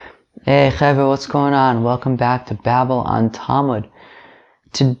Hey Chaver, what's going on? Welcome back to Babel on Talmud.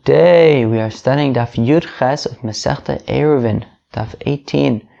 Today we are studying Daf Yud Ches of Masechta Eruvin, Daf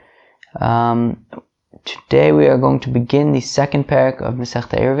 18. Today we are going to begin the second parak of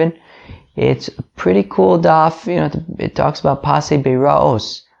Masechta Eruvin. It's a pretty cool daf. It talks about Pasei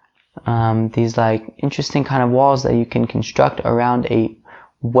Beiraos, these like interesting kind of walls that you can construct around a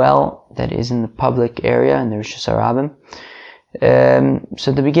well that is in the public area in the Rosh Hashanah.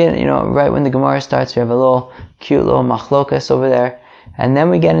 So to begin, right when the Gemara starts, we have a cute little machlokas over there, and then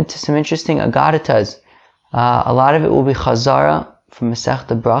we get into some interesting agadatas. A lot of it will be chazara from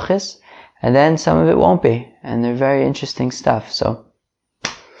Masechta Brachos, and then some of it won't be, and they're very interesting stuff. So,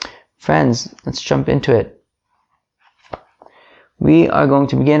 friends, let's jump into it. We are going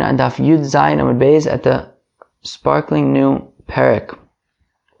to begin on Daf Yud Zayin Amud Beis at the sparkling new parak.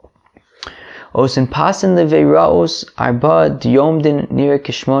 Osin pasin leveiraos arba diyomdin nir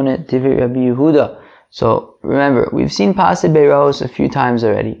kishmone divi Rabbi Yehuda. So remember, we've seen pasei beiraos a few times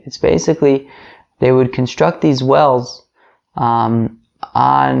already. It's basically they would construct these wells in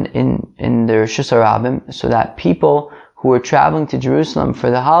the Rosh Hashanah so that people who were traveling to Jerusalem for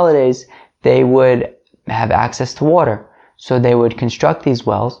the holidays, they would have access to water. So they would construct these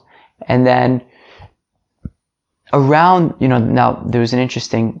wells, and then around, now there was an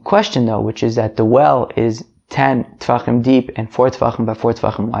interesting question though, which is that the well is 10 tefachim deep and 4 tefachim by 4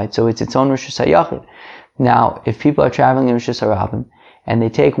 tefachim wide, so it's its own Rosh Hashanah. Now, if people are traveling in Rosh Hashanah and they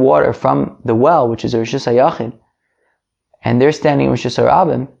take water from the well, which is a Rosh Hashanah, and they're standing in Rosh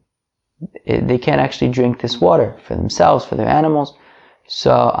Hashanah, they can't actually drink this water for themselves, for their animals,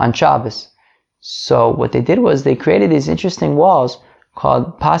 so on Shabbos. So what they did was they created these interesting walls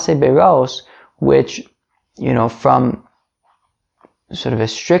called Pasei Beiraos, which from sort of a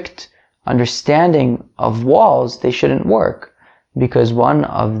strict understanding of walls, they shouldn't work, because one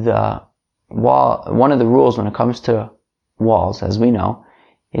of the rules when it comes to walls, as we know,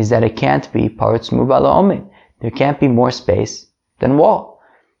 is that it can't be parutz mubala omed. There can't be more space than wall.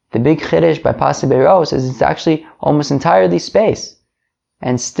 The big chiddush by Pasei Beiraos is it's actually almost entirely space,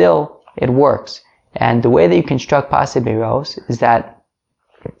 and still it works. And the way that you construct Pasei Beiraos is that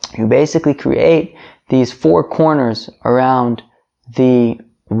you basically create these 4 corners around the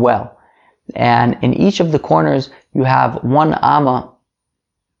well. And in each of the corners, you have 1 amma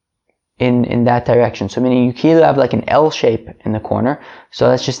in that direction. So meaning you can either have like an L shape in the corner. So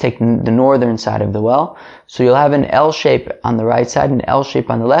let's just take the northern side of the well. So you'll have an L shape on the right side and an L shape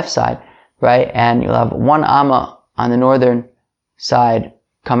on the left side, right? And you'll have 1 amma on the northern side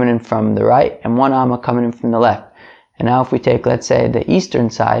coming in from the right and 1 amma coming in from the left. And now if we take, let's say, the eastern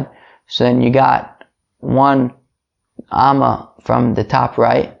side, so then you got 1 amma from the top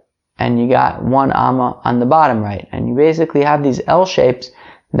right, and you got 1 amma on the bottom right. And you basically have these L shapes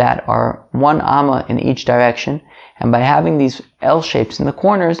that are 1 amma in each direction. And by having these L shapes in the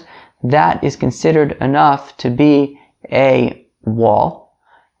corners, that is considered enough to be a wall.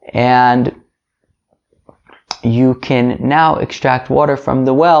 And you can now extract water from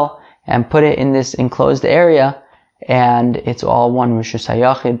the well and put it in this enclosed area, and it's all one Rosh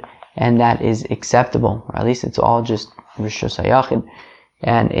Hashanah. And that is acceptable, or at least it's all just Rosh Hashanah,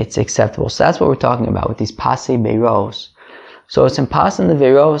 and it's acceptable. So that's what we're talking about with these Pasei Beiraos. So it's in Pasin the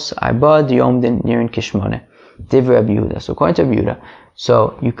Beiros arba diyomdin nirin kishmone div Rabbi Yehuda. So according to Rabbi Yehuda,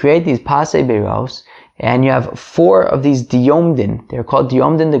 so you create these Pasei Beiraos, and you have 4 of these diyomdin. They're called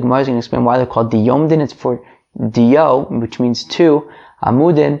diyomdin. The Gemara is going to explain why they're called diyomdin. It's for diyo, which means 2,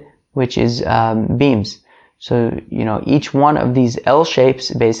 amudin, which is beams. So, each one of these L shapes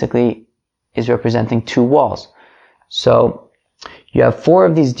basically is representing 2 walls. So, you have 4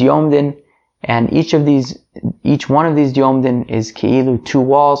 of these diyomdin, and each one of these diyomdin is ki'ilu 2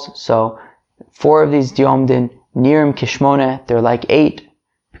 walls. So, 4 of these diyomdin, nirim kishmone, they're like 8,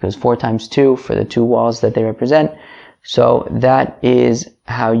 because 4 times 2 for the 2 walls that they represent. So, that is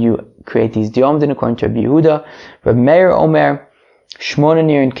how you create these diyomdin according to Rabbi Yehuda. Rabbi Meir Omer, shmone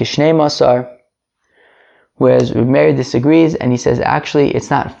nirin kishnei masar. Whereas Reb Meir disagrees, and he says actually it's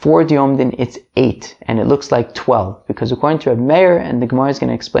not 4 diyomdin, it's 8, and it looks like 12, because according to Reb Meir, and the Gemara is going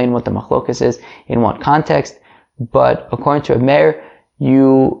to explain what the machlokas is in what context, but according to Reb Meir,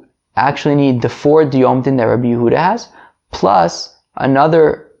 you actually need the 4 diyomdin that Rabbi Yehuda has, plus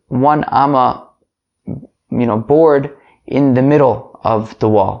another 1 amma, board in the middle of the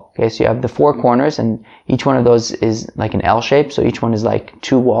wall. Okay, so you have the 4 corners, and each one of those is like an L shape, so each one is like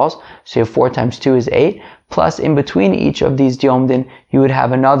 2 walls, so you have 4 times 2 is 8, plus in between each of these diyomdin, you would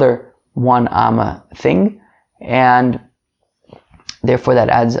have another 1 amma thing, and therefore that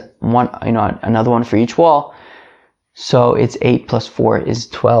adds another one for each wall. So it's 8 plus 4 is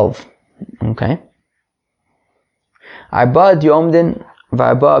 12. Okay. Arba diomdin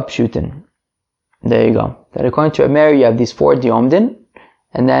varba pshutin. There you go. That according to Amer, you have these 4 diomdin,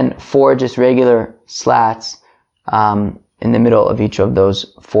 and then 4 just regular slats in the middle of each of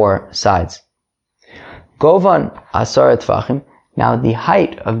those 4 sides. Govan asar tfachim. Now the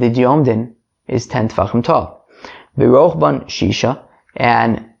height of the diomdin is 10 tfachim tall. Virochban shisha,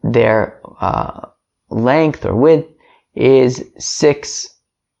 and their length or width is 6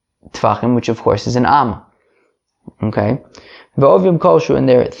 tfachim, which of course is an amma. Okay. V'ovim kolshu, and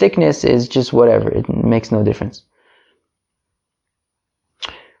their thickness is just whatever. It makes no difference.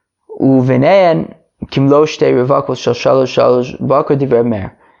 Uveneyan kimlo shtei revakos shel shalosh bakor divrei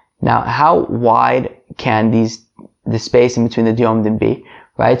Meir. Now, how wide can the space in between the diomdin be?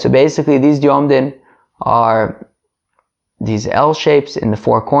 Right. So basically, these diomdin are these L shapes in the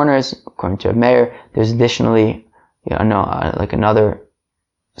 4 corners. According to Meir, there's additionally, like another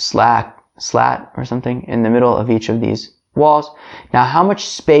slat or something in the middle of each of these walls. Now, how much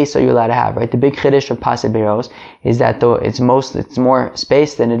space are you allowed to have? Right. The big chiddush of Pasei Beros is that though it's more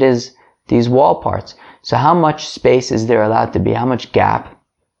space than it is these wall parts. So, how much space is there allowed to be? How much gap?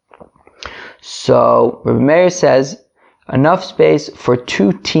 So, Rabbi Meir says enough space for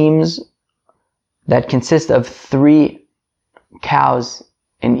 2 teams that consist of 3 cows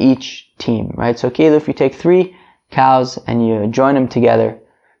in each team, right? So, if you take 3 cows and you join them together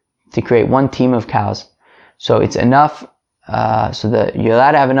to create 1 team of cows, so it's enough, so that you're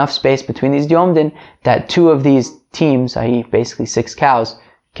allowed to have enough space between these diomdin that 2 of these teams, i.e. basically 6 cows,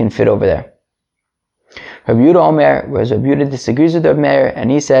 can fit over there. Rabbi Yehuda Omer, whereas Rabbi Yehuda disagrees with Rabbi Meir,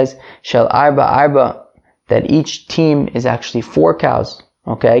 and he says, Shel arba, that each team is actually 4 cows,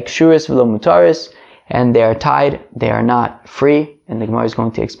 okay? Kshuris v'lo mutaris, and they are tied, they are not free, and the Gemara is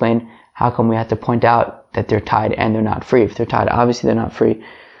going to explain how come we have to point out that they're tied and they're not free. If they're tied, obviously they're not free.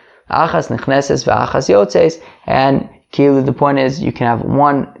 Achas nechneses v'achas yotzes, and the point is you can have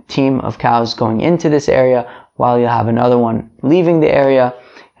 1 team of cows going into this area while you have another one leaving the area,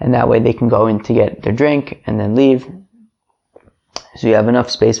 and that way they can go in to get their drink and then leave. So you have enough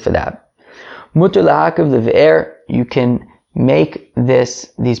space for that. Mutar lahakav leve'er, you can make these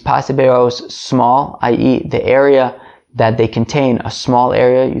Pasei Beros small, i.e. the area that they contain, a small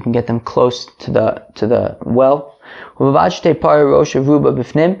area, you can get them close to the well.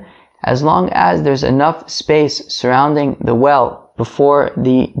 As long as there's enough space surrounding the well before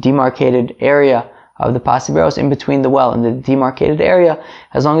the demarcated area of the Pasei Beros, in between the well and the demarcated area,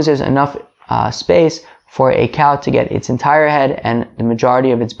 as long as there's enough space for a cow to get its entire head and the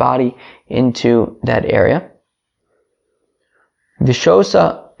majority of its body into that area.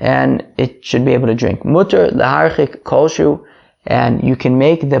 Vishosa, and it should be able to drink. Mutar laharchik kolshu, and you can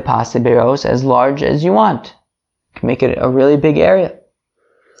make the Pasei Beros as large as you want. You can make it a really big area.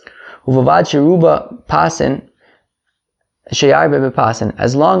 Uvavad sheruba pasin, sheyarbe bepasin,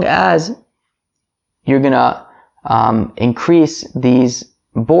 as long as you're gonna increase these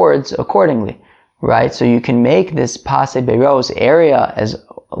boards accordingly, right? So you can make this Pasei Beros area as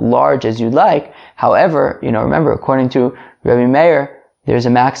large as you'd like. However, remember, according to Rabbi Meir, there's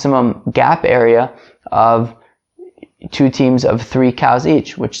a maximum gap area of 2 teams of 3 cows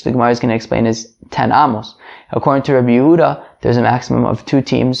each, which the Gemara is going to explain is 10 amos. According to Rabbi Yehuda, there's a maximum of 2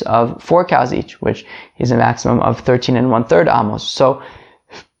 teams of 4 cows each, which is a maximum of 13 1/3 amos. So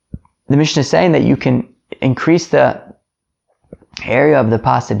the Mishnah is saying that you can increase the area of the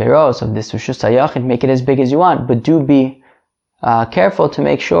Pasei Beros, of this Rishus HaYachid, make it as big as you want, but do be careful to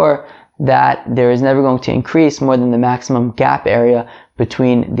make sure that there is never going to increase more than the maximum gap area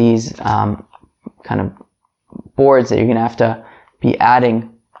between these kind of boards that you're going to have to be adding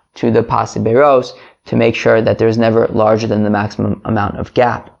to the Pasei Beros to make sure that there's never larger than the maximum amount of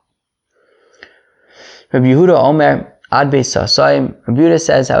gap. Rabbi Yehuda Omer, Ad Beis Sa'asayim. Rabbi Yehuda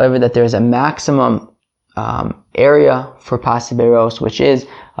says, however, that there is a maximum area for Pasei Beros, which is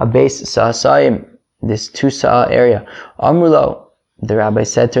a Beis Sa'asayim, this 2 saw area. Amrulo, the rabbi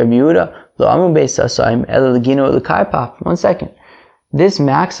said to Rabbi Yehuda, Lo amru Beis Sa'asayim ela legino l'karpaf. 1 second. This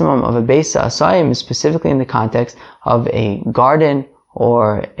maximum of a Beis Sa'asayim is specifically in the context of a garden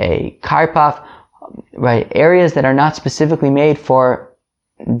or a karpaf, right? Areas that are not specifically made for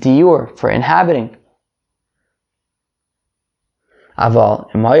diur, for inhabiting. Aval,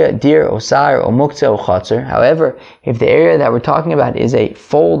 imaya, dir, osar, or muktzeh, or chatzar. However, if the area that we're talking about is a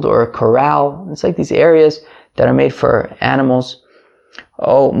fold or a corral, it's like these areas that are made for animals,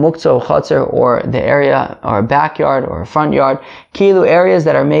 muktzeh, or chatzar, or the area, or a backyard, or a front yard, kilu, areas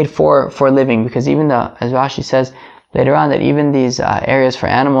that are made for living, because even as Rashi says later on, that even these areas for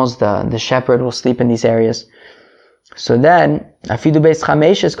animals, the shepherd will sleep in these areas. So then, afidu beis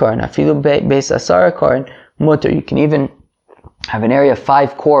chameshes koren, afidu beis asara koren, mutter. You can even have an area of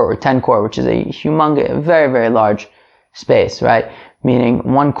 5 kor or 10 kor, which is a humongous, very, very large space, right? Meaning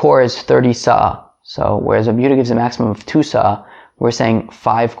 1 kor is 30 sa'ah. So, whereas a Yehuda gives a maximum of 2 sa'ah, we're saying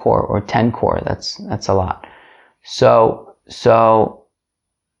 5 kor or 10 kor. That's a lot. So,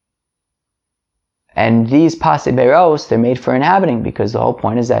 and these pasei beiros, they're made for inhabiting, because the whole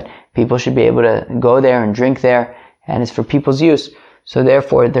point is that people should be able to go there and drink there, and it's for people's use. So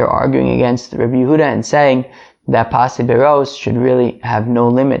therefore, they're arguing against Rabbi Yehuda and saying that pasei beiros should really have no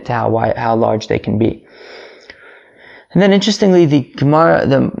limit to how large they can be. And then interestingly,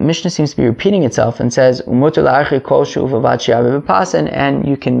 the Mishnah seems to be repeating itself and says, "Umutar la'archi kol shu uvavat she'ave b'pasen," and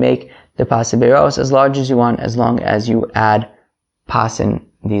you can make the pasei beiros as large as you want, as long as you add pasen,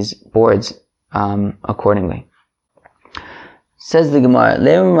 these boards, accordingly. Says the Gemara,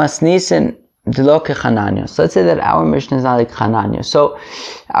 "Le'im masnisen d'lo kechananya." So let's say that our Mishnah is not like Chananya. So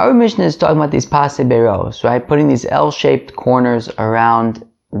our Mishnah is talking about these pasei beiros, right? Putting these L-shaped corners around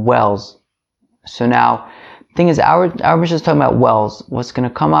wells. So now, the thing is, our Mishnah is talking about wells. What's going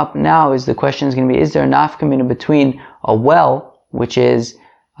to come up now is the question is going to be, is there a nafkamina between a well, which is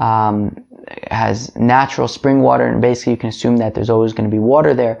has natural spring water, and basically you can assume that there's always going to be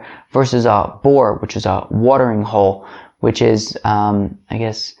water there, versus a bore, which is a watering hole, which is, I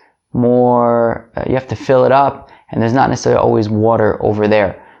guess, more, you have to fill it up, and there's not necessarily always water over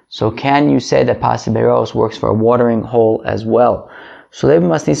there. So can you say that pasei beiros works for a watering hole as well? So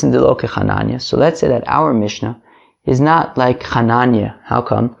let's say that our Mishnah is not like Chananya. How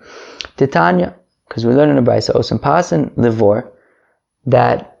come? Titanya, because we learn in the Brisa, Osim Pasen Livor,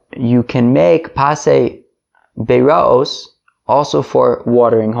 that you can make pasei beiros also for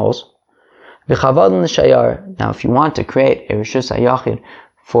watering holes. Now, if you want to create a Rishus HaYachid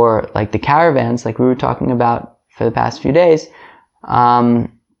for like the caravans, like we were talking about for the past few days,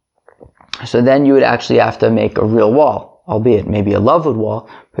 so then you would actually have to make a real wall, albeit maybe a lovewood wall,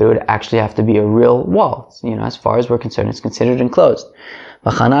 but it would actually have to be a real wall. So, as far as we're concerned, it's considered enclosed.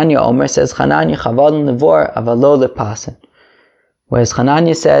 But Chananya Omer says, Chananya chavadon levor avalo lepasen. Whereas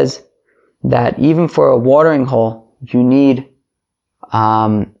Chananya says that even for a watering hole, you need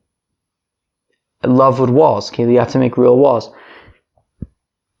lovewood walls. Okay, you have to make real walls.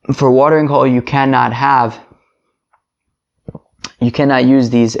 For a watering hole, you cannot use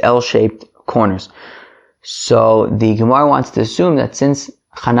these L-shaped corners. So the Gemara wants to assume that since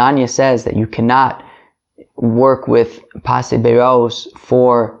Chananya says that you cannot work with pasei beiros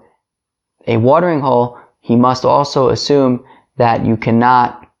for a watering hole, he must also assume that you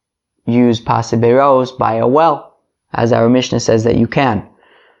cannot use pasei beiros by a well, as our Mishnah says that you can.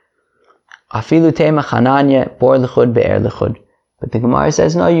 Afilu tema Chananya bor lechud be'er lechud. But the Gemara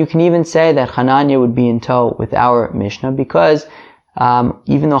says, no, you can even say that Chananya would be in tow with our Mishnah, because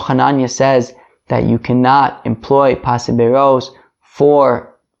even though Chananya says that you cannot employ pasei beiros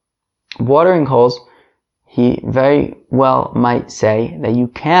for watering holes, he very well might say that you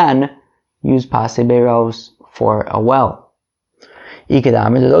can use pasei beiros for a well.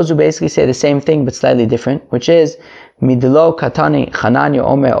 Ikadamar, those who basically say the same thing but slightly different, which is midlo katani Chananya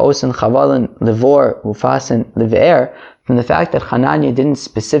omer osen chavalan levor ufasen leve'er, from the fact that Chananya didn't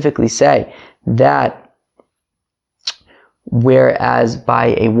specifically say that whereas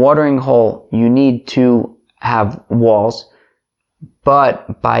by a watering hole you need to have walls,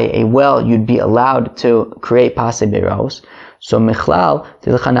 but by a well you'd be allowed to create pasei beiros. So michlal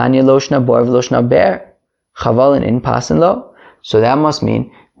til Chananya loshna bor v'loshna be'er chavalan in pasen lo. So that must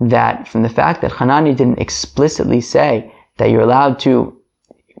mean that from the fact that Chananya didn't explicitly say that you're allowed to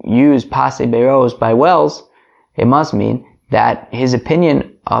use pasei beiros by wells, it must mean that his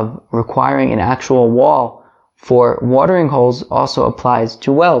opinion of requiring an actual wall for watering holes also applies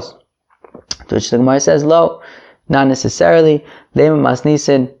to wells. To which the Gemara says, lo, not necessarily. Lema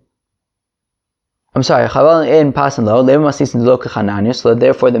masnisin. I'm sorry, Chaval in pasen lo, Lema masnisin lo kechananya, so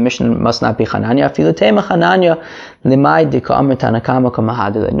therefore the Mishnah must not be Chananya. Afilu tema Chananya, limai dika amr tanakama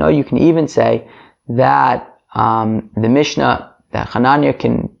kamahadila. No, you can even say that the Mishnah, that Chananya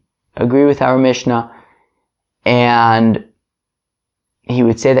can agree with our Mishnah, and he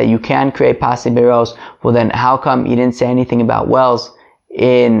would say that you can create pasei beiros. Well, then how come he didn't say anything about wells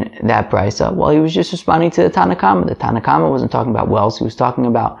in that brisa? Well, he was just responding to the Tanakama. The Tanakama wasn't talking about wells. He was talking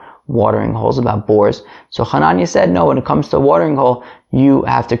about watering holes, about bores. So Chananya said, no, when it comes to a watering hole, you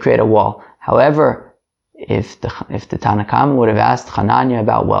have to create a wall. However, if the Tanakama would have asked Chananya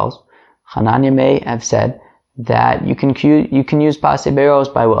about wells, Chananya may have said that you can use pasei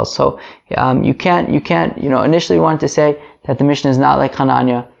beiros by wells. So you can't. Initially we wanted to say that the Mishnah is not like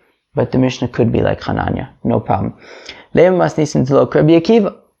Chananya, but the Mishnah could be like Hananya, no problem. Lema masnisin to lo Rabbi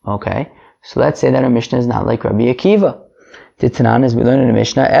Akiva. Okay, so let's say that our Mishnah is not like Rabbi Akiva. The Tanan, as we learn in the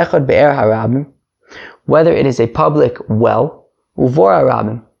Mishnah, echad be'er harabim, whether it is a public well, uvor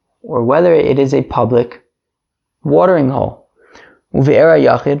harabim, or whether it is a public watering hole, uve'er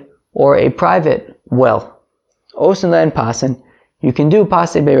yachid, or a private well. Osin le'en pasen, you can do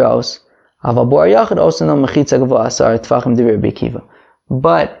pase beiros, aval bor yachid osin lo mechitza gavo asar tfachim de Rabbi Akiva.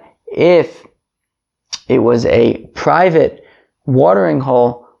 But if it was a private watering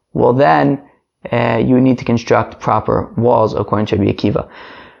hole, well then you need to construct proper walls according to Rabbi Akiva.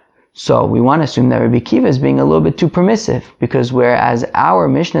 So we want to assume that Rabbi Akiva is being a little bit too permissive, because whereas our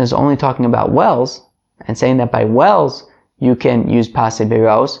Mishnah is only talking about wells and saying that by wells you can use pase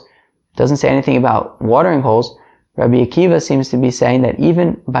beiros, doesn't say anything about watering holes, Rabbi Akiva seems to be saying that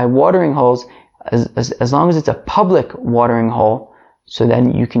even by watering holes, as long as it's a public watering hole, so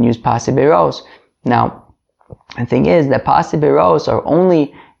then you can use pase beiros. Now, the thing is that pase beiros are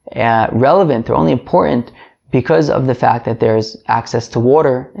only relevant, they're only important because of the fact that there's access to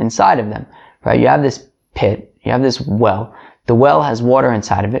water inside of them, right? You have this pit, you have this well, the well has water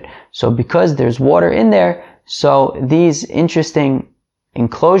inside of it, so because there's water in there, so these interesting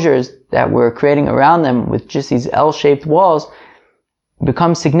enclosures that we're creating around them with just these L-shaped walls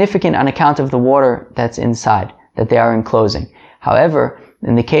become significant on account of the water that's inside, that they are enclosing. However,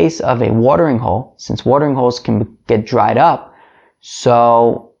 in the case of a watering hole, since watering holes can get dried up,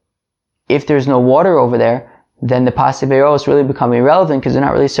 so if there's no water over there, then the pase beiros really become irrelevant because they're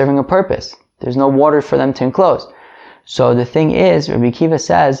not really serving a purpose. There's no water for them to enclose. So the thing is, Rabbi Akiva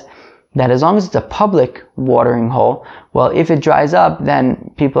says that as long as it's a public watering hole, well, if it dries up,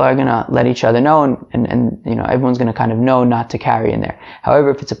 then people are going to let each other know, and you know, everyone's going to kind of know not to carry in there. However,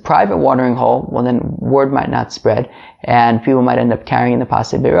 if it's a private watering hole, well, then word might not spread, and people might end up carrying the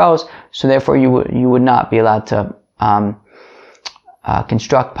pase beiros, so therefore you would not be allowed to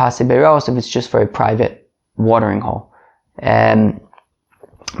construct pase beiros if it's just for a private watering hole.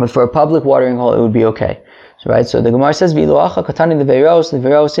 But for a public watering hole, it would be okay. Right, so the Gemara says, "V'loacha katani leveros in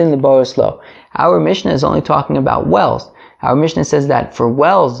leboros lo." Our Mishnah is only talking about wells. Our Mishnah says that for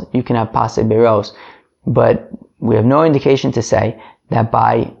wells you can have pase beiros, but we have no indication to say that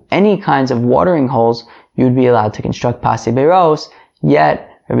by any kinds of watering holes you would be allowed to construct pase beiros. Yet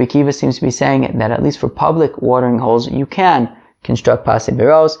Rabbi Akiva seems to be saying that at least for public watering holes you can construct pase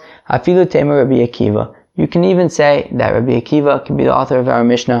beiros. Afilu tema Rabbi Akiva. You can even say that Rabbi Akiva can be the author of our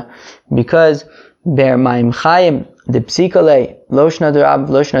Mishnah because Ber Maim Chayim the Psikale Loshna Derab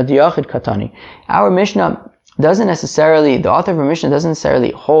Loshna Diyachid Katani. Our Mishnah doesn't necessarily, the author of our Mishnah does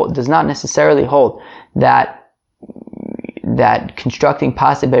not necessarily hold that constructing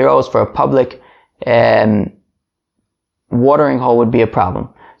pase beiros for a public watering hole would be a problem.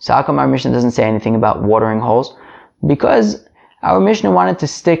 So how come our Mishnah doesn't say anything about watering holes? Because our Mishnah wanted to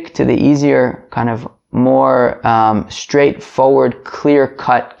stick to the easier, kind of more straightforward,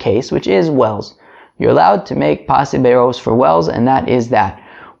 clear-cut case, which is wells. You're allowed to make pase beiros for wells, and that is that.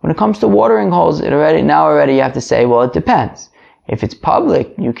 When it comes to watering holes, already you have to say, well, it depends. If it's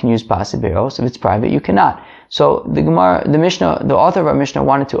public, you can use pase beiros. If it's private, you cannot. So the author of our Mishnah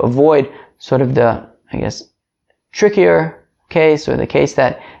wanted to avoid sort of the, I guess, trickier case, or the case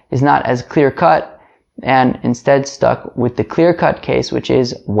that is not as clear-cut, and instead stuck with the clear-cut case, which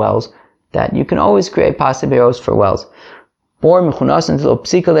is wells, that you can always create pase beiros for wells.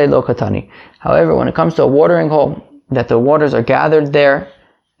 However, when it comes to a watering hole, that the waters are gathered there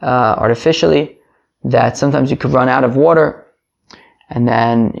artificially, that sometimes you could run out of water, and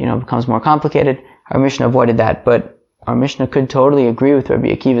then it becomes more complicated. Our Mishnah avoided that, but our Mishnah could totally agree with Rabbi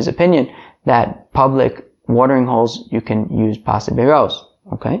Akiva's opinion that public watering holes you can use pase beiros.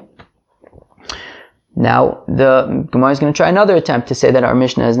 Okay. Now the Gemara is going to try another attempt to say that our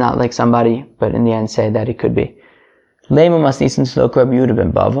Mishnah is not like somebody, but in the end say that it could be. Let's say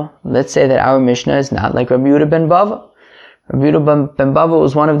that our Mishnah is not like Rabbi Yehuda ben Bava. Rabbi Yehuda ben Bava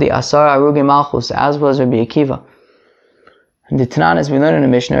was one of the Asar Arugei Malchus, as was Rabbi Akiva. And the Tanan, as we learn in the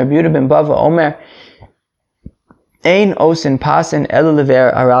Mishnah, Rabbi Yehuda ben Bava Omer Ein osin pasen elu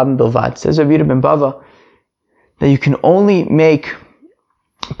lever arabim bilvad. Says Rabbi Yehuda ben Bava that you can only make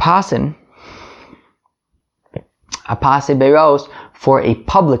pasen, a pase beiros, for a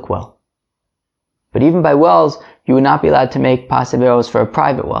public well. But even by wells, you would not be allowed to make pase beiros for a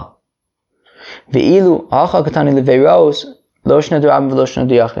private well.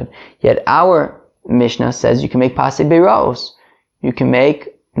 Yet our Mishnah says you can make pase beiros. You can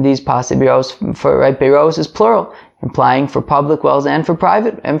make these pase beiros for, right? Beiros is plural, implying for public wells and for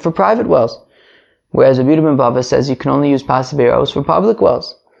private wells. Whereas Rabbi Yehuda ben Bava says you can only use pase beiros for public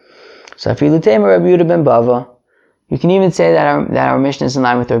wells. So if you Lutema Rabbi Yehuda ben Bava, you can even say that our Mishnah is in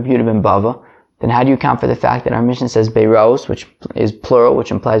line with Rabbi Yehuda ben Bava. Then how do you account for the fact that our Mishnah says Beiros, which is plural,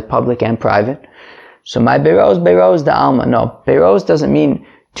 which implies public and private? So my Beiros the Alma. No, Beiros doesn't mean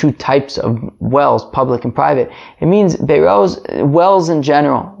two types of wells, public and private. It means Beiros, wells in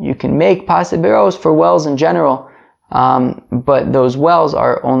general. You can make Pasa Beiros for wells in general, but those wells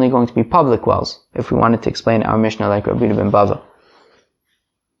are only going to be public wells, if we wanted to explain our Mishnah like Rabbi Yehuda ben Bava.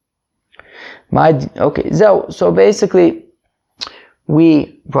 So basically,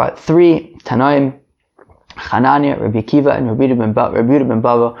 we brought three Tanaim, Hanania, Rabbi Akiva, and Rabbi Yehuda ben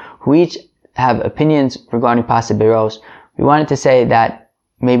Bava, who each have opinions regarding Pasa Beiros. We wanted to say that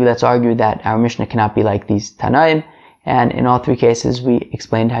maybe let's argue that our Mishnah cannot be like these Tanaim, and in all three cases we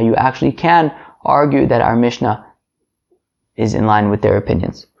explained how you actually can argue that our Mishnah is in line with their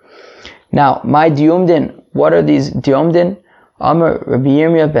opinions. Now, my Diyumdin, what are these Diyumdin? Amar Rabbi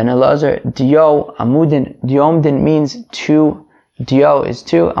Yirmiyah ben Elazar, Dio Amudin. Diyumdin means two. Dio is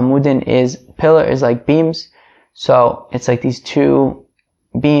two. Amudin is pillar, is like beams. So it's like these two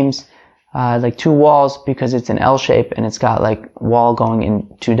beams, like two walls, because it's an L shape and it's got like wall going in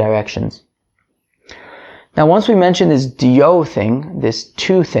two directions. Now, once we mention this Dio thing, this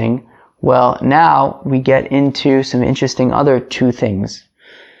two thing, well, now we get into some interesting other two things.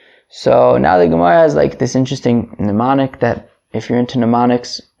 So now the Gemara has like this interesting mnemonic that if you're into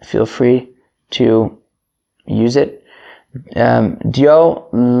mnemonics, feel free to use it. Dio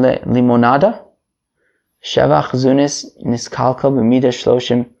limonada, Shavach zunis niskalka b'mida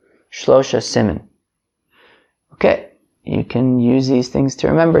shlosha siman. Okay, you can use these things to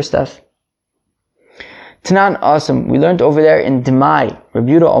remember stuff. Tanan, awesome. We learned over there in Demai,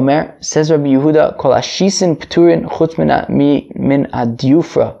 Rabbi Yehuda Omer, says Rabbi Yehuda, Kol hashisin p'turin chutz min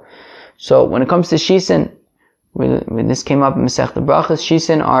adiyufra. So when it comes to shisin, when this came up in Masech the Brachas,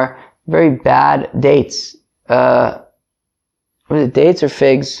 shisin are very bad dates. Was it dates or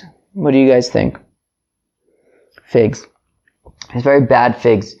figs? What do you guys think? Figs. It's very bad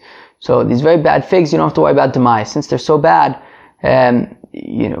figs. So these very bad figs, you don't have to worry about Demai. Since they're so bad,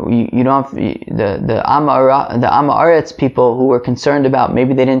 you don't have, the Amma Aretz people who were concerned about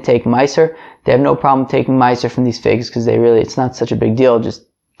maybe they didn't take Meiser, they have no problem taking Meiser from these figs because it's not such a big deal. Just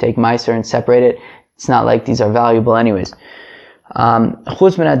take Meiser and separate it. It's not like these are valuable anyways.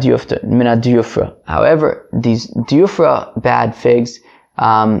 Chutz min adiyufra. However, these diyufra bad figs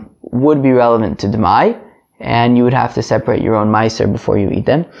would be relevant to Demai, and you would have to separate your own Meiser before you eat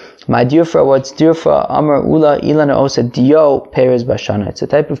them. My diyufra, what's diyufra? Amar ula ilana osa dio peres bashana. It's a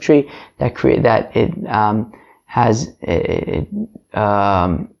type of tree that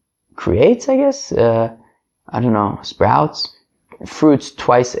creates, I guess, sprouts, fruits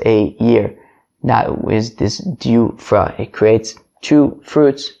twice a year. That is this diyufra. It creates two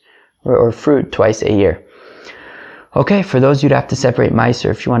fruits or fruit twice a year. Okay, for those you'd have to separate Meiser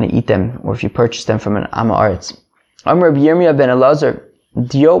if you want to eat them or if you purchase them from an Amma Aretz. Amar Rabbi Yirmiyah ben Elazar,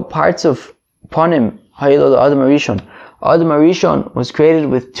 Dio parts of Panim Hayilo Adam Arishon. Adam Arishon was created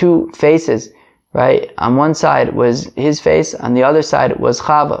with two faces, right? On one side was his face, on the other side was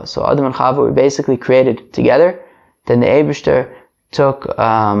Chava. So Adam and Chava were basically created together. Then the Eibishter took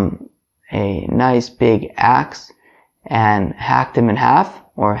a nice big axe and hacked him in half,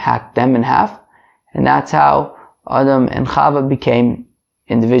 or hacked them in half, and that's how Adam and Chava became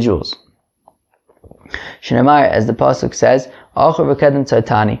individuals. Shnamar, as the pasuk says, Achor v'kedem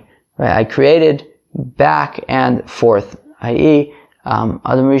tzartani. Right, I created back and forth, i.e., Adam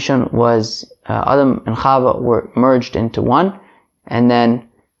Rishon was Adam and Chava were merged into one, and then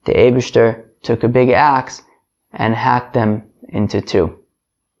the Eibishter took a big axe and hacked them into two.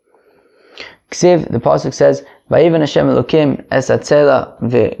 Ksiv, the pasuk says, Vayivan Hashem Elokim es atzela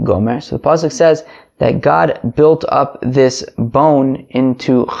v'gomer. So the pasuk says that God built up this bone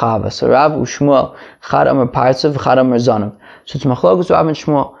into Chava. So Rav u'Shmuel, Chad Amar Partzav, Chad Amar Zonav. So it's Machlokus Rav and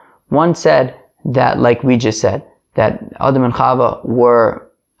Shmuel. One said that, like we just said, that Adam and Chava were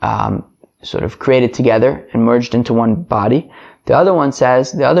sort of created together and merged into one body. The other one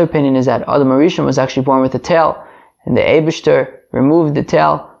says, the other opinion is that Adam Arishon was actually born with a tail, and the Eibishter removed the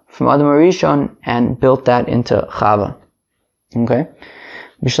tail from Adam Arishon and built that into Chava. Okay?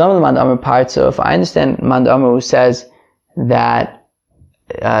 Bishlam Mand Amar Partzuf, I understand Mand Amar who says that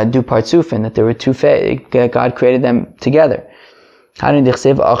du Partzufin, that there were two God created them together. I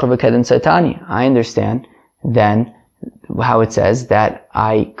understand then how it says that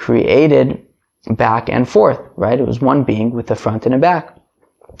I created back and forth, right? It was one being with a front and a back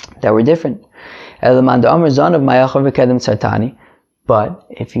that were different. But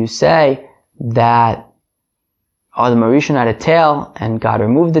if you say that Adam Arishon had a tail, and God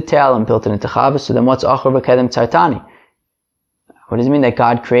removed the tail and built it into Chava. So then what's Achor V'Kedem Tzartani? What does it mean that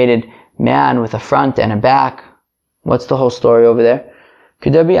God created man with a front and a back? What's the whole story over there?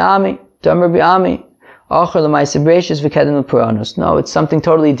 No, it's something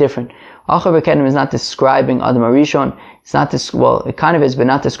totally different. Achor V'Kedem is not describing Adam Arishon. It's not it kind of is, but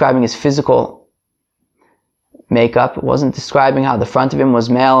not describing his physical makeup. It wasn't describing how the front of him was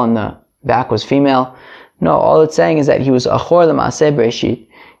male and the back was female. No, all it's saying is that he was Achor L'Maaseh Bereshit.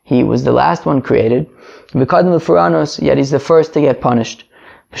 He was the last one created. V'Kadem L'Furanos, yet he's the first to get punished.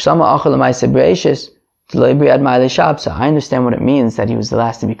 So I understand what it means that he was the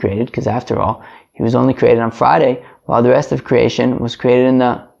last to be created, because after all, he was only created on Friday, while the rest of creation was created in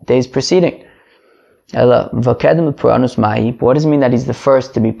the days preceding. But what does it mean that he's the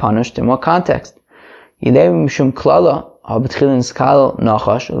first to be punished? In what context?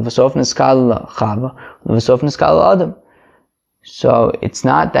 So it's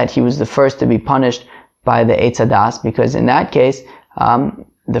not that he was the first to be punished by the Eitz Hadas, because in that case,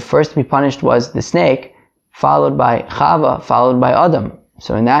 the first to be punished was the snake, followed by Chava, followed by Adam.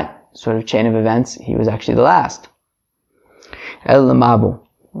 So in that sort of chain of events, he was actually the last.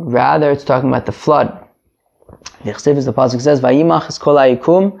 Rather, it's talking about the flood. The pasuk says, "Vayimach es kol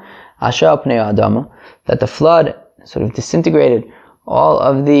hayikum asher al pnei ha'adama," that the flood sort of disintegrated all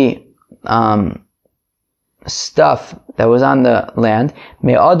of the stuff that was on the land,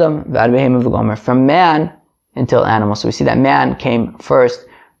 me'adam v'ad behema v'gomer, from man until animals. So we see that man came first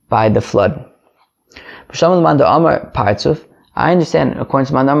by the flood. I understand, according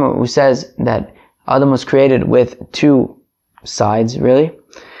to Mandamar, who says that Adam was created with two sides, really.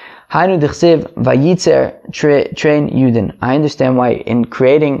 I understand why in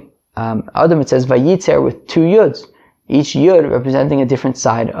creating Adam it says Vayitzer with two yuds, each yud representing a different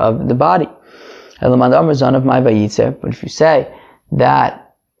side of the body. But if you say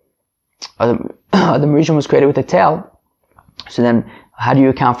that Adam Rishon was created with a tail, so then how do you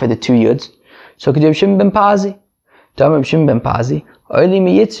account for the two yuds? So Kedib Shimon ben Pazi, Damar Shimon ben Pazi, Oili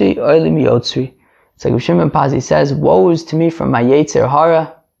mi Yitzri, Oili mi Yotzri. It's like Shimon ben Pazi says, woe is to me from my Yetzer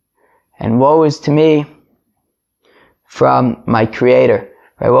Hara, and woe is to me from my Creator.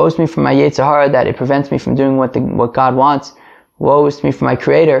 Right? Woe is to me from my Yetzer Hara, that it prevents me from doing what God wants. Woe is to me from my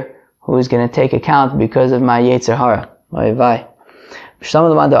Creator, who is going to take account because of my Yetzer Hara.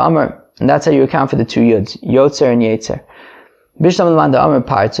 And that's how you account for the two yuds, Yotzer and Yetzer.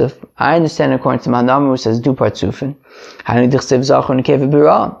 I understand according to Mandamar, who says du partzufin.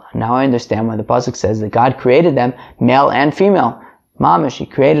 Now I understand why the pasuk says that God created them male and female. Mamish, He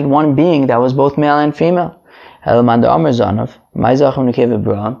created one being that was both male and female. But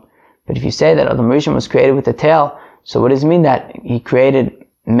if you say that Adam Rishon was created with a tail, so what does it mean that He created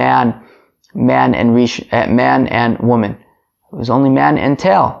man and woman? It was only man and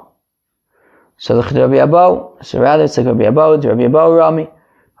tail. So rather it's like Rabbi Abo Rami.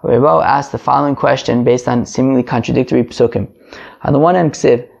 Rabbi Abo asked the following question based on seemingly contradictory psukim. On the one hand,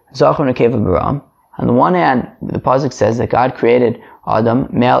 Ksiv, Zachor Nekeva Baram. On the one hand, the pasuk says that God created Adam,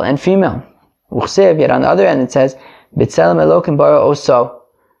 male and female. Uchsiv, yet on the other hand it says, B'Tselem Elokim bara oso,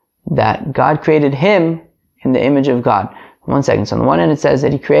 that God created him in the image of God. 1 second. So on the one hand it says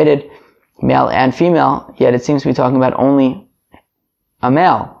that He created male and female, yet it seems to be talking about only a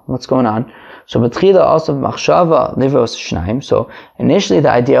male. What's going on? So also machshava livros shnaim. So initially the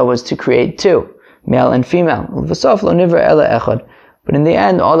idea was to create two, male and female. But in the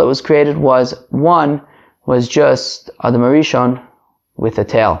end, all that was created was one, was just Adam Rishon with a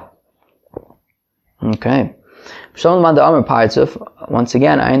tail. Okay. Once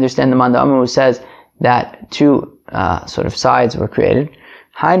again, I understand the Mandamar who says that two sort of sides were created.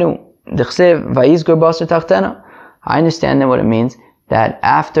 I understand then what it means, that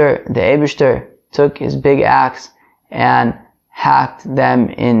after the Eibishter took his big axe and hacked them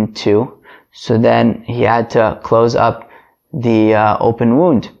in two, so then he had to close up the open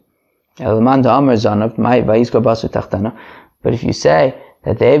wound. But if you say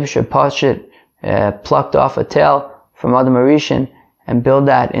that the Eibishter plucked off a tail from Adam Rishon and built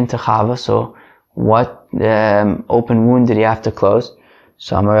that into Chava, so what open wound did he have to close?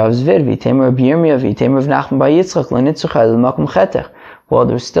 So well,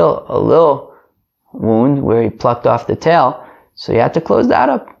 there's still a little wound where he plucked off the tail, so you had to close that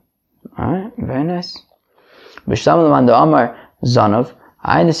up. Alright, very nice. I understand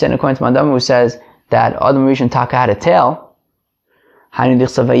according to Mandamar who says that Adam Rishon Taka had a tail. I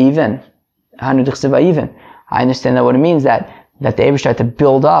understand that what it means that the Eibush tried to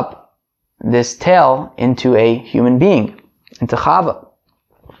build up this tail into a human being, into Chava.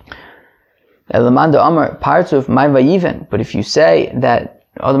 Elamanda Amar Partzuf Mai Vayiven. But if you say that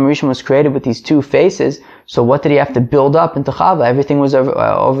Adam Rishon was created with these two faces, so what did he have to build up into Chava? Everything was Adam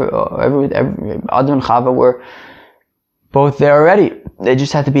and Chava were both there already. They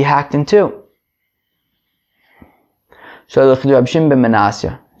just had to be hacked in two. So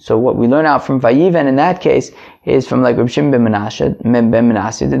what we learn out from Vayiven in that case is from like Reb Shimon ben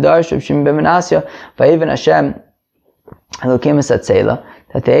Menashe, the Darsh Reb Shimon ben Menashe, Vayiven Hashem Elokim Esatzela,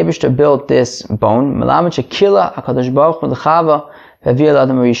 that the Eibishter built this bone.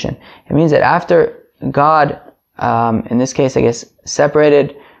 It means that after God, in this case, I guess,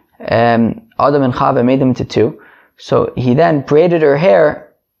 separated Adam and Chava, made them into two. So he then braided her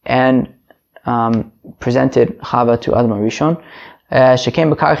hair and presented Chava to Adam Rishon.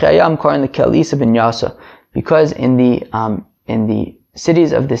 Shekem b'karchi ayam korin l'kelisa ben yasa, because in the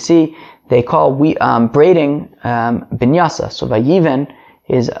cities of the sea they call braiding binyasa. So Vayiven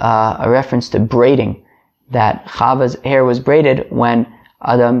is a reference to braiding, that Chava's hair was braided when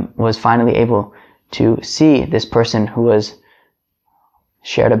Adam was finally able to see this person who was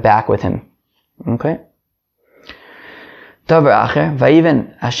shared a back with him. Okay. Davar acher,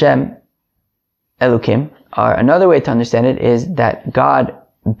 Vayiven Hashem Elokim, or another way to understand it is that God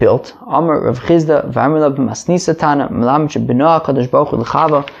built. Amar Rav Chizda v'Amar Masnisa Tana Melam Shebinoah Kadosh Baruch Hu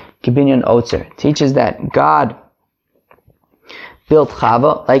L'Chava Kibinyan Otzer, teaches that God built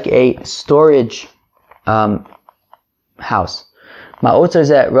Chava like a storage house. Ma'otzer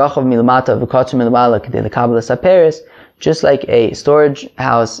zeh rachav milamata v'katzu milamala k'dei l'kabel saperes, just like a storage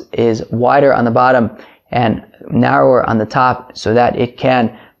house is wider on the bottom and narrower on the top, so that it can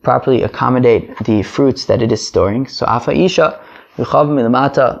properly accommodate the fruits that it is storing. So afa isha v'chav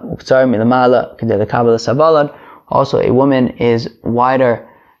milamata uktzar milamala k'dei l'kabel savalad. Also, a woman is wider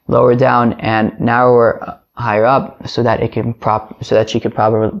lower down and narrower higher up, so that she could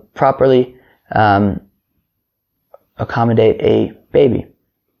properly accommodate a baby.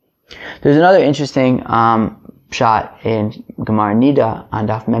 There's another interesting shot in Gemara Nida on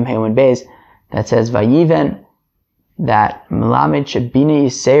Daf Mem Hewen Beis that says Vayiven, that Melamed Shebini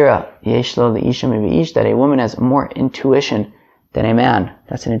Yisera Yeshlo Leisha Miviish, that a woman has more intuition than a man.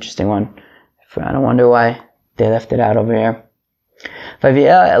 That's an interesting one. I don't wonder why they left it out over here.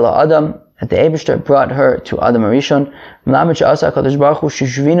 Vavi'el Ela Adam, that the Eibishter brought her to Adam Arishon. Melamed She'asa HaKadosh Baruch Hu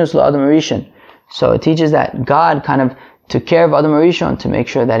Sheshvinus LaAdam Arishon. So it teaches that God kind of took care of Adam Arishon to make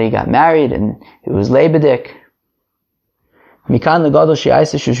sure that he got married and it was leibedik. Mikan legadol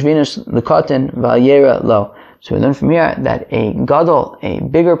she'aisa shushvinus lekotin v'alyera lo. So we learn from here that a gadol, a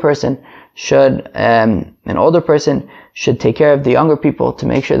bigger person, should, an older person, should take care of the younger people to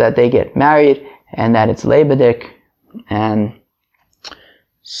make sure that they get married and that it's leibedik and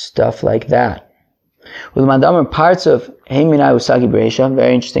stuff like that. With mandamar parts of Heiminai Usagi Bereisha,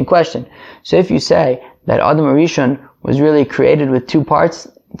 very interesting question. So if you say that Adam Arishon was really created with two parts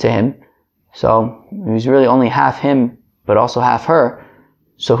to him, so he was really only half him but also half her,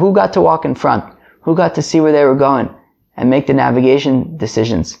 so who got to walk in front? Who got to see where they were going and make the navigation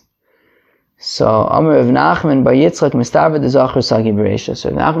decisions? So Amar of Nachman Bar Yitzchak Mistarva de Zachar Usagi Bereisha.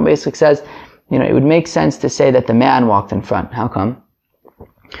 So Nachman basically says, it would make sense to say that the man walked in front. How come?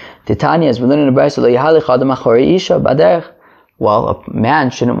 Titania, as we learn in the Brayso, well, a man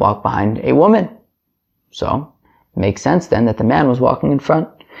shouldn't walk behind a woman. So, it makes sense then that the man was walking in front.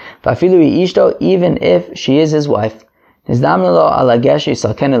 Even if she is his wife. What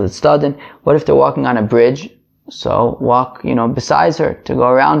if they're walking on a bridge? So, walk, besides her, to go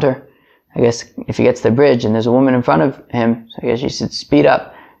around her. I guess if he gets the bridge and there's a woman in front of him, so I guess you should speed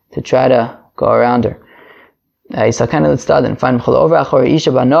up to try to go around her. Anybody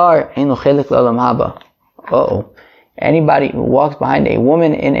who walks behind a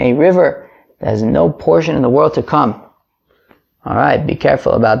woman in a river that has no portion in the world to come. Alright, be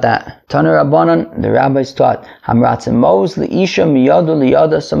careful about that. Tanu Rabbanon, the rabbis taught,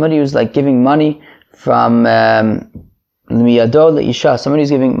 somebody who's like giving money from somebody who's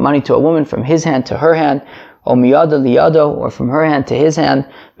giving money to a woman from his hand to her hand, or miyada liyado, or from her hand to his hand,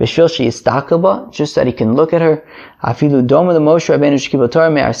 b'shvil she'yistakaba, just that he can look at her. Afilu doma the Moshe Rabbeinu shekibel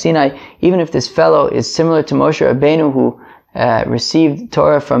Torah me'ar Sinai, even if this fellow is similar to Moshe Rabbeinu who received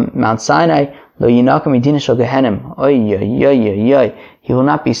Torah from Mount Sinai, lo yinaka midina shel Gehenim, he will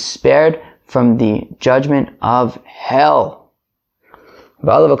not be spared from the judgment of hell. And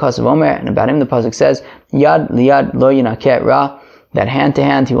about him the pasuk says, Yad liyad lo yinaket ra, that hand to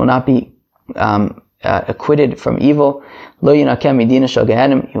hand he will not be acquitted from evil. Lo yinakem midina shel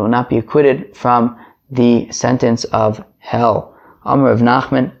Gehenim, he will not be acquitted from the sentence of hell. Amar of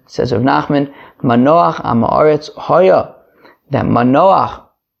Nachman, says of Nachman, Manoach amaretz hoya, that Manoach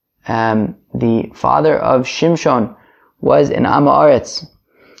the father of Shimshon, was in Am Haaretz.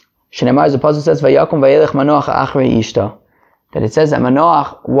 Shneimar, the pasuk says, "Vayakum vayelech Manoach achrei ishto," that it says that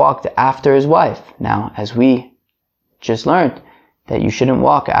Manoach walked after his wife. Now, as we just learned, that you shouldn't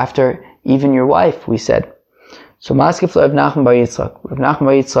walk after even your wife, we said. So Maskef Rav Nachman bar Yitzchak. Rav Nachman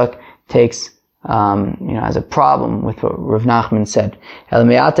bar Yitzchak takes, as a problem with what Rav Nachman said. El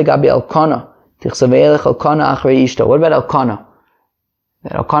me'ata gabi Elkanah. Tichsav vayelech Elkanah achrei ishto. What about Elkanah?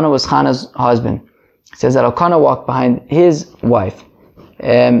 That Elkanah was Chana's husband. It says that Elkanah walked behind his wife.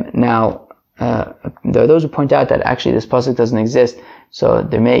 Now, there are those who point out that actually this pasuk doesn't exist, so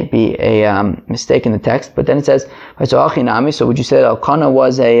there may be a mistake in the text. But then it says, so would you say that Elkanah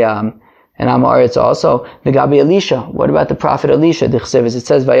was an Am Haaretz also? The Gabi Elisha. What about the prophet Elisha? It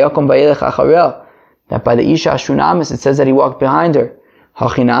says, Vayakom vayelech acharel, that by the Isha Shunamis, it says that he walked behind her.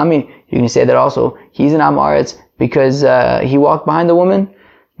 Hachinami, you can say that also he's an Am Haaretz because he walked behind the woman.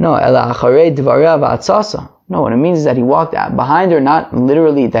 No, ela acharei dvarei v'atzasa. No, what it means is that he walked behind her, not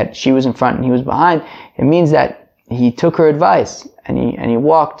literally that she was in front and he was behind. It means that he took her advice and he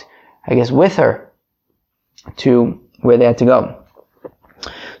walked, I guess, with her to where they had to go.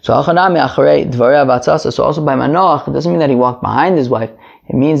 So also by Manoach, it doesn't mean that he walked behind his wife.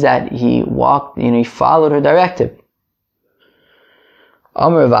 It means that he walked, he followed her directive.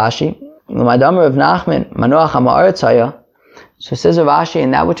 Amar Rav Ashi, L'mad Amar Rav Nachman, Manoach Am Haaretz haya. So it says Rav Ashi,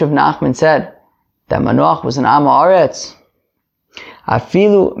 and that which Rav Nachman said, that Manoach was an Am Haaretz.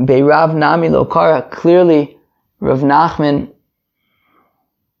 Afilu beirav nami lo kara. Clearly, Rav Nachman.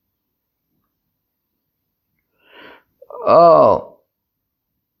 Oh,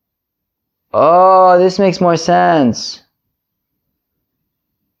 this makes more sense.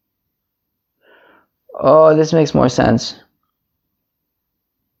 Oh, this makes more sense.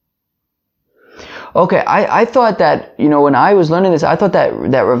 Okay, I thought that, when I was learning this, I thought that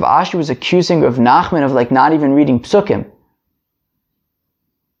Rav Ashi was accusing Rav Nachman of not even reading Psukim.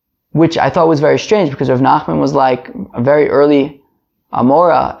 Which I thought was very strange because Rav Nachman was a very early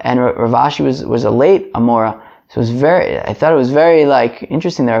Amora and Rav Ashi was a late Amora. So I thought it was very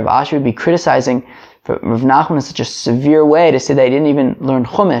interesting that Rav Ashi would be criticizing Rav Nachman in such a severe way to say that he didn't even learn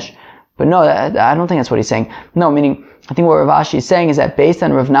Chumash. But no, I don't think that's what he's saying. No, meaning, I think what Rav Ashi is saying is that based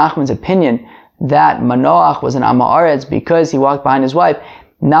on Rav Nachman's opinion, that Manoach was an Am Haaretz because he walked behind his wife.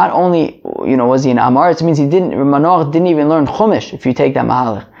 Not only, was he an Am Haaretz, it means Manoach didn't even learn Chumash, if you take that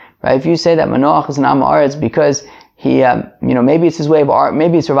Mahalach. Right? If you say that Manoach is an Am Haaretz because he, maybe it's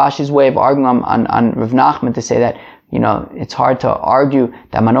maybe it's Rav Ashi's way of arguing on Rav Nachman to say that, it's hard to argue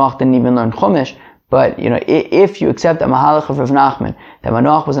that Manoach didn't even learn Chumash. But, if you accept the Mahalach of Rav Nachman, that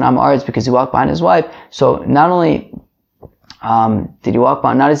Manoach was an Am Haaretz because he walked behind his wife, so not only did he walk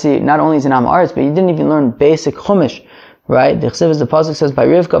by? Not only is he an Am Haaretz, but he didn't even learn basic Chumash, right? The pasuk says by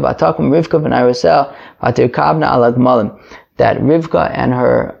Rivka, Batakum Rivka v'Nairosel v'Tirkabna al Agmalim, that Rivka and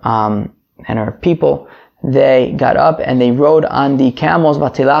her people, they got up and they rode on the camels,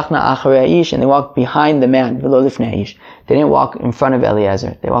 v'Tilachna acharei Aish, and they walked behind the man, v'lo lifnei Aish. They didn't walk in front of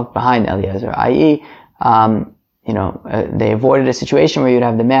Eliezer; they walked behind Eliezer. I.e., they avoided a situation where you'd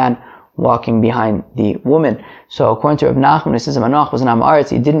have the man walking behind the woman. So according to Rav Nachman, it says Manoach was an Am Haaretz.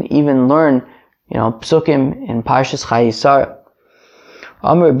 He didn't even learn, Psukim in Parshas Chayei Sarah.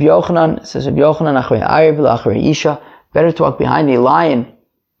 Amar Rabbi Yochanan, says Rabbi Yochanan, achrei Arib v'lo achrei Isha. Better to walk behind a lion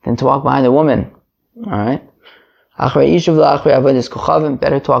than to walk behind a woman. Alright? Achrei Isha v'lo achrei avodas kochavim.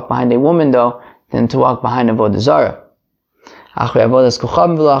 Better to walk behind a woman though than to walk behind avodah zarah. Achrei avodas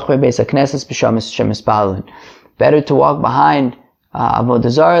kochavim v'lo achrei beis hakneses b'shamas shemispalin. Better to walk behind avodah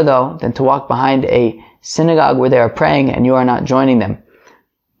zarah though than to walk behind a synagogue where they are praying and you are not joining them.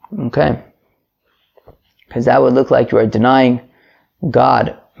 Okay? Because that would look like you are denying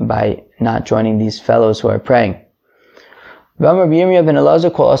God by not joining these fellows who are praying. Isn't that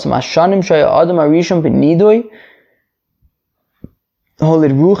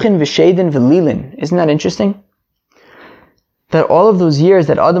interesting? That all of those years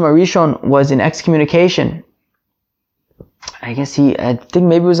that Adam HaRishon was in excommunication, I think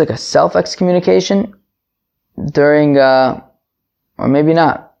maybe it was a self-excommunication during, or maybe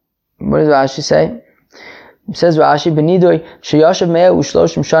not. What does Rashi say? It says Rashi, Benidoy, Sheyashav Mea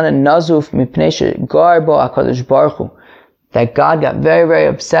Ushloshim Shana Nazuf Mipnei Shegar Bo HaKadosh Baruch Hu. That God got very, very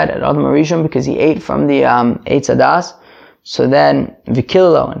upset at Adam HaRishon because he ate from the Eitz Hadas. So then,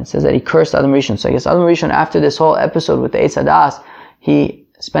 Vikillo, and it says that he cursed Adam HaRishon. So I guess Adam HaRishon, after this whole episode with the Eitz Hadas, he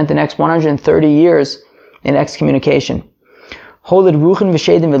spent the next 130 years in excommunication. Holid Ruchen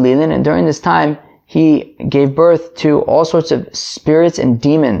V'Shedim V'Lilin, and during this time, he gave birth to all sorts of spirits and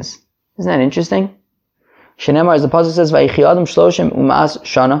demons. Isn't that interesting? Shenemar, as the pasuk says, Vayichi Adam shloshim u'ma'as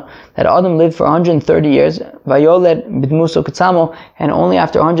shana, that Adam lived for 130 years. Vayoled b'dmuso katzamo, and only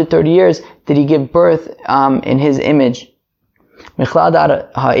after 130 years did he give birth in his image. Michlad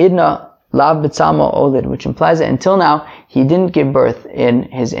ha'idna lav b'tzamo olid, which implies that until now he didn't give birth in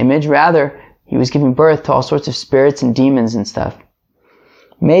his image. Rather, he was giving birth to all sorts of spirits and demons and stuff.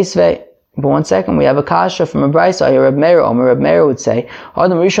 Meisve. But one second, we have a kasha from a brayso. Reb Meir, Reb Meir would say,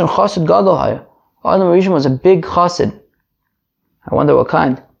 Adam Rishon chassid gadol haya. Adam Rishon was a big chassid. I wonder what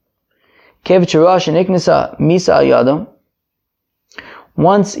kind.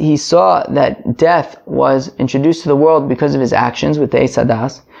 Once he saw that death was introduced to the world because of his actions with the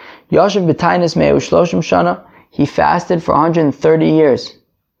Eisadas, Yashav b'tainis me'u shloshim shana, he fasted for 130 years.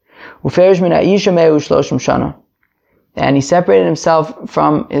 Uferish min ha'isha me'u shloshim shana, and he separated himself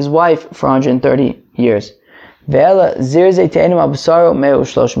from his wife for 130 years. Ve'ela zirzei te'enim abasaro me'u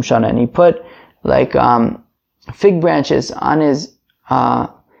shloshim shana, and he put like fig branches on his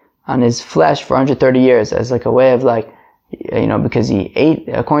flesh for 130 years as like a way of like, because he ate,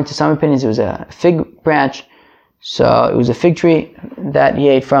 according to some opinions, it was a fig branch, so it was a fig tree that he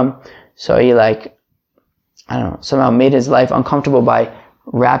ate from, so he somehow made his life uncomfortable by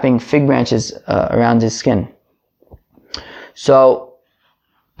wrapping fig branches around his skin. So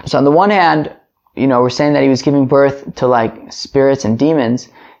on the one hand, we're saying that he was giving birth to like spirits and demons,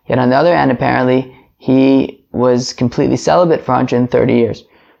 yet on the other hand, apparently, he was completely celibate for 130 years.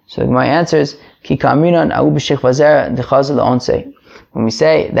 So my answer is, when we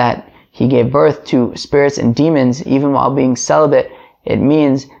say that he gave birth to spirits and demons even while being celibate, it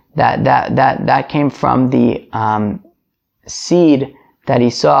means that came from the seed that he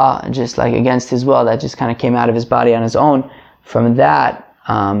saw just like against his will, that just kind of came out of his body on his own. From that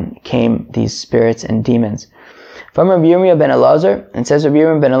came these spirits and demons. From Rabbi Yirmiyah ben Elazar, and says Rabbi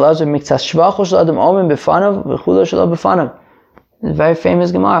Yirmiyah ben Elazar, Miktas shvachu shel adam omen b'fanav v'chulo shelo b'fanav. It's a very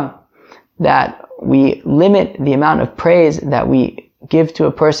famous Gemara, that we limit the amount of praise that we give to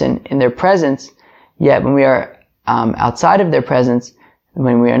a person in their presence, yet when we are outside of their presence,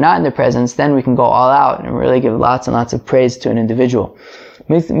 when we are not in their presence, then we can go all out and really give lots and lots of praise to an individual.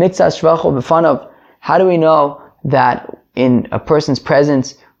 Miktas shvachu b'fanav, how do we know that in a person's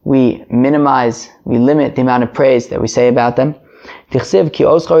presence we limit the amount of praise that we say about them? Because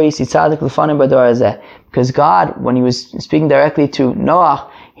God, when he was speaking directly to Noach,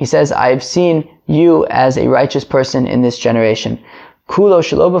 he says, I have seen you as a righteous person in this generation. Kulo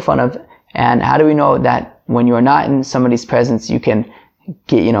shelo b'fanav. And how do we know that when you are not in somebody's presence, you can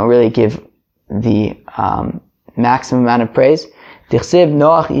really give the maximum amount of praise? That it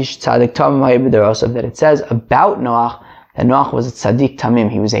says about Noach that Noach was a tzaddik tamim.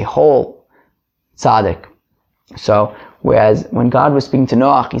 He was a whole tzaddik. So, whereas when God was speaking to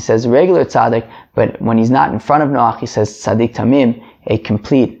Noach, he says regular tzaddik, but when he's not in front of Noach, he says tzaddik tamim, a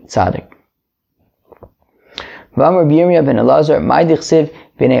complete tzaddik. What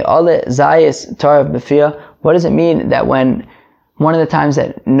does it mean that when one of the times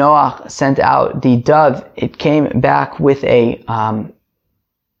that Noach sent out the dove, it came back with a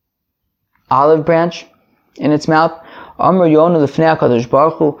olive branch in its mouth?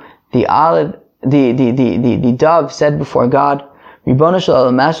 The dove said before God, Ribono shel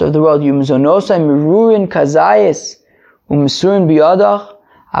olam, Master of the world,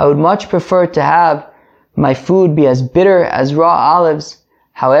 I would much prefer to have my food be as bitter as raw olives.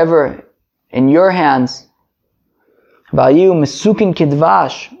 However, in your hands, I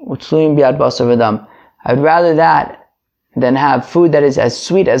would rather that than have food that is as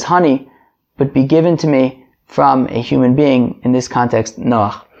sweet as honey, but be given to me from a human being, in this context,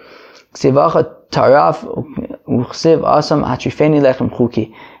 Noach. It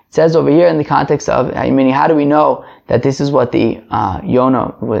says over here in the context of, how do we know that this is what the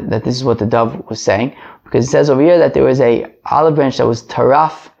that this is what the dove was saying? Because it says over here that there was a olive branch that was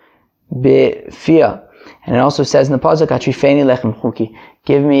taraf b'fia, and it also says in the pasuk, "Hatrifeni lechem chuki,"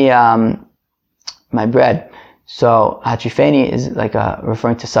 give me my bread. So hatrifeni is like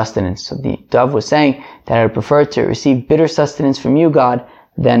referring to sustenance. So the dove was saying that I would prefer to receive bitter sustenance from you, God,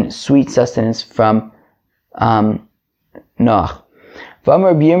 than sweet sustenance from Noach.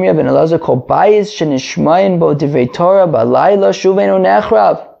 V'amar Rabbi Yirmiyah ben Elazar, kol bayis shenishmayin bo divrei Torah b'layla shuvenu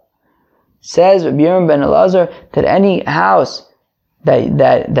nechrav. Says Rabbi Yirmiyah ben Elazar that any house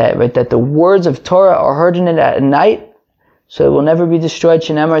that the words of Torah are heard in it at night, so it will never be destroyed.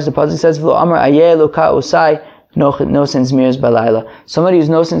 Shenemar, as the pasuk says, v'lo amar ayeh eloka usai nosen zmiros balayla. Somebody who's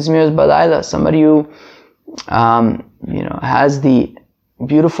nosen zmiros balayla, somebody who has the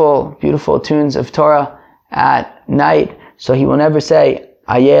beautiful tunes of Torah at night, so he will never say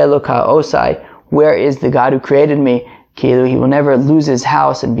ayeh eloka osai where is the God who created me? He will never lose his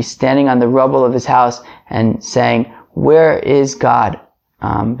house and be standing on the rubble of his house and saying, where is God?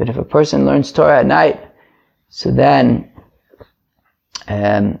 But if a person learns Torah at night, so then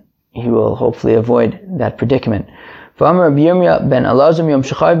he will hopefully avoid that predicament. From the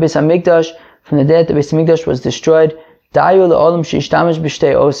day that the Beis Hamikdash was destroyed,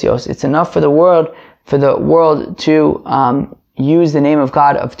 it's enough for the world to use the name of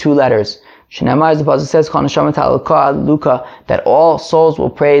God of two letters. Shnamar, as the Pasuk says, that all souls will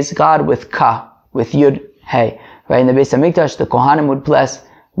praise God with Ka, with Yud Hey. Right, in the Beis Hamikdash, the Kohanim would bless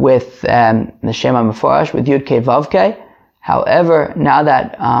with the Shema Meforash, with Yud Kei Vav Kei. However, now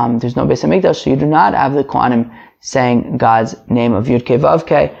that there's no Beis Hamikdash, so you do not have the Kohanim saying God's name of Yud Kei Vav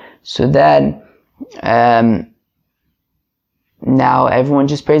Kei. So then, now everyone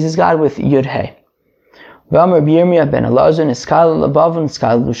just praises God with Yud Hey.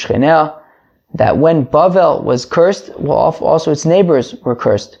 That when Bavel was cursed, well, also its neighbors were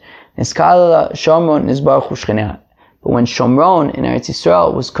cursed. But when Shomron in Eretz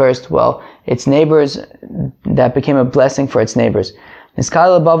Yisrael was cursed, well, its neighbors, that became a blessing for its neighbors. How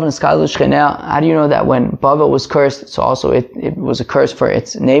do you know that when Bavel was cursed, so also it was a curse for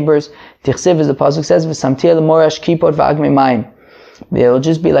its neighbors? Tichsiv, as the Pasuk says, it'll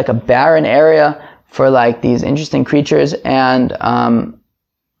just be like a barren area for like these interesting creatures and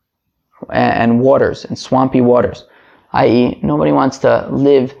waters, and swampy waters. I.e., nobody wants to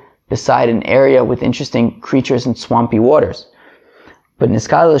live beside an area with interesting creatures and swampy waters. But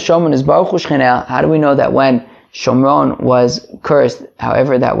Niskal Shomron is Baruch Hu Shchinei. How do we know that when Shomron was cursed,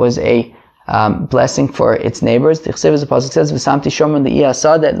 however, that was a blessing for its neighbors? The Chsiv, as the Pasuk says, V'samti Shomron the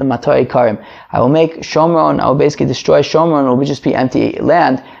Iyasadet l'matoi karim. I will make Shomron, I will basically destroy Shomron, it will just be empty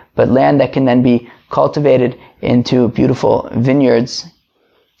land, but land that can then be cultivated into beautiful vineyards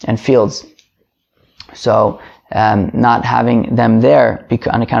and fields. So, not having them there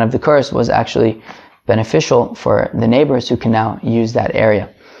on account of the curse was actually beneficial for the neighbors who can now use that area.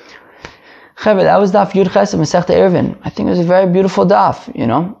 That was Daf Yud Ches of Masechta Eruvin. I think it was a very beautiful daf,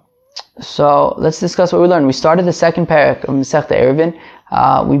 So let's discuss what we learned. We started the second parak of Masechta Eruvin.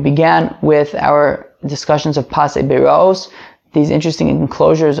 We began with our discussions of Pasei Beiraos, these interesting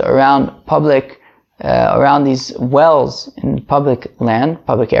enclosures around around these wells in public land,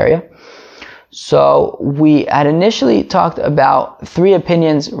 public area. So we had initially talked about three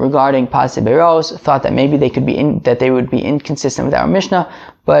opinions regarding Pasei Beiraos, thought that maybe they would be inconsistent with our Mishnah,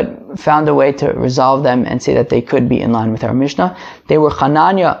 but found a way to resolve them and say that they could be in line with our Mishnah. They were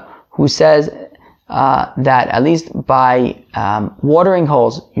Hananya, who says that at least by watering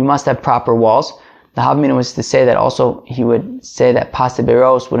holes, you must have proper walls. The Havamina was to say that also he would say that Pasei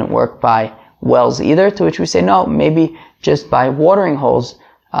Beiraos wouldn't work by wells either, to which we say no, maybe just by watering holes.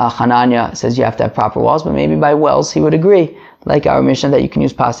 Hananya says you have to have proper walls, but maybe by wells he would agree, like our Mishnah, that you can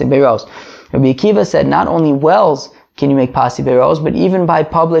use Pasei Beiraos. Rabbi Akiva said not only wells can you make Pasei Beiraos, but even by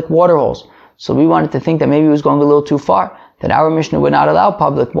public water holes. So we wanted to think that maybe he was going a little too far, that our Mishnah would not allow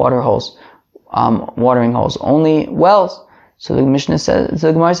public water holes, watering holes, only wells. So the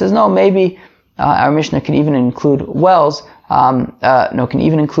Gemara says no, maybe our Mishnah can even include wells, can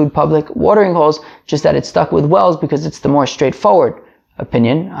even include public watering holes, just that it's stuck with wells because it's the more straightforward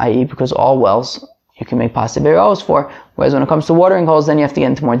opinion, i.e. because all wells you can make Pasei Beiraos for, whereas when it comes to watering holes, then you have to get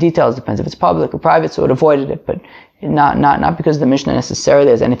into more details. Depends if it's public or private, so it avoided it, but not because the Mishnah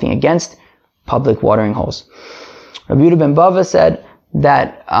necessarily has anything against public watering holes. Rabbi Yehuda ben Bava said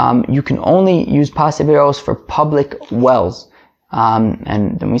that you can only use Pasei Beiraos for public wells.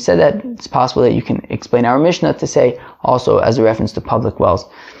 And then we said that it's possible that you can explain our Mishnah to say also as a reference to public wells.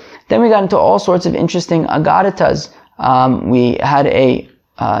 Then we got into all sorts of interesting agaritas. We had a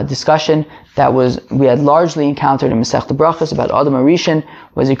discussion that we had largely encountered in Masechta Brachos about Adam Harishon.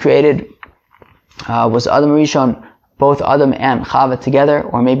 Was Adam Harishon both Adam and Chava together,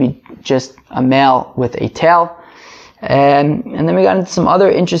 or maybe just a male with a tail? And then we got into some other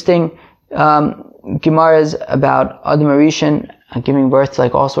interesting Gemaras about Adam Harishon giving birth to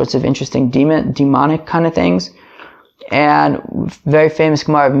like all sorts of interesting demonic kind of things. And very famous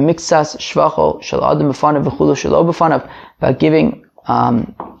Gemara of Miksas Shvachol Shel Adam B'fanav V'chulu Shelo B'fanav, about giving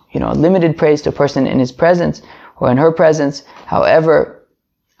limited praise to a person in his presence or in her presence. However,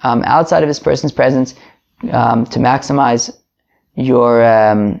 outside of his person's presence, to maximize your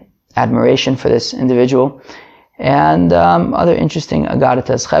admiration for this individual, and other interesting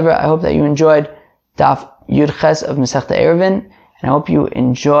agaritas. Chevra, I hope that you enjoyed Daf Yud Ches of Masechta Eruvin, and I hope you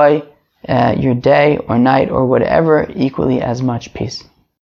enjoy your day or night or whatever equally as much. Peace.